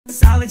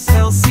salad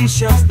sells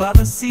seashells by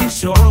the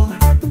seashore.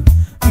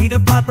 Peter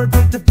Piper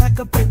picked a peck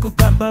of pickled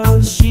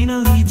peppers. Sheena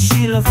leads,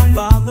 Sheila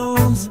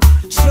follows,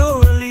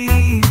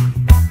 surely.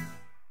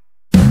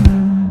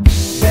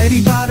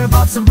 Betty Butter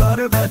bought some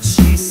butter, but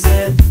she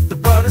said the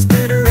butter's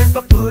bitter. If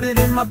I put it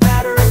in my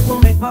batter, it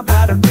will make my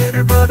batter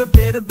bitter. But a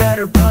bit of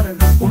better butter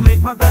will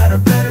make my batter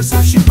better.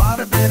 So she bought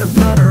a bit of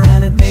butter,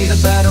 and it made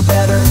her batter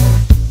better.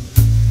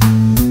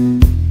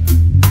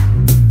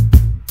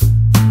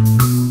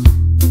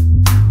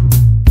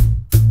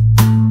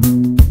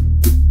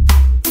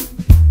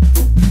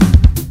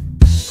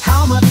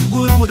 How much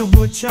wood would a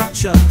woodchuck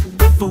chuck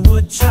if a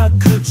woodchuck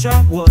could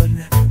chuck wood?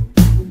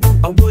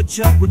 A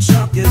woodchuck would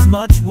chuck as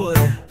much wood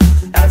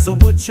as a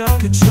woodchuck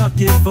could chuck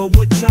if a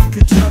woodchuck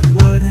could chuck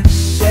wood.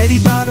 Betty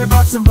Butter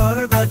bought some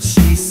butter, but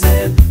she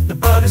said the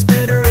butter's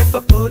bitter. If I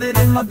put it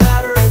in my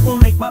batter, it will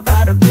make my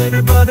batter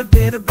bitter. But a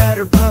bit of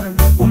better butter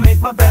will make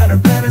my batter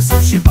better. So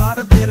she bought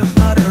a bit of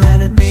butter,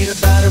 and it made her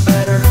batter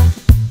better.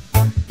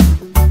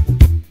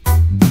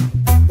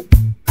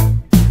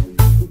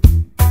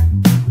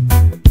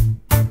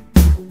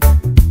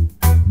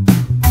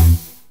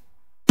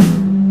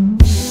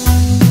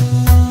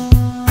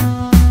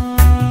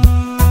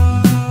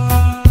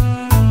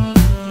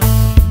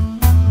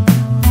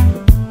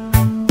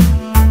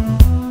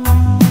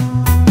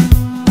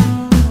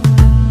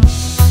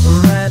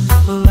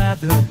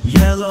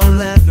 Yellow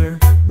leather,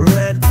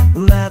 red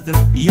leather,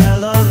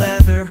 yellow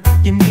leather.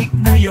 Unique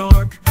New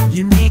York,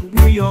 unique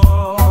New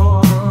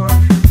York.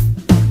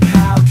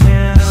 How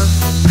can a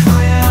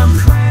cram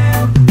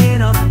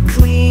in a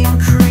clean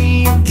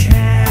cream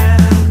can?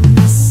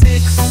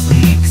 6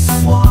 sleek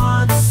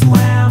swans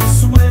swam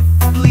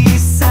swiftly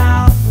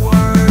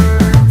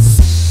southwards.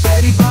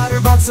 Betty Butter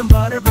bought some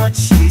butter, but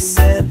she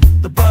said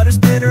the butter's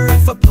bitter.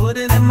 If I put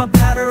it in my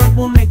batter, it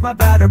will make my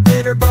batter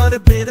bitter. But a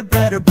bit of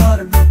better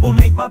butter will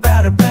make my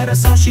batter better.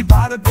 So she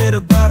bought a bit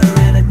of butter,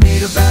 and it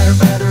made her batter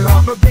better.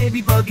 Rubber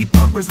baby buggy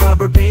bumpers,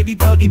 rubber baby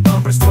buggy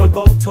bumpers. Toy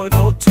boat, toy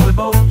boat, toy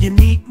boat.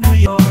 Unique New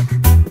York,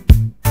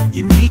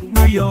 unique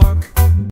New York.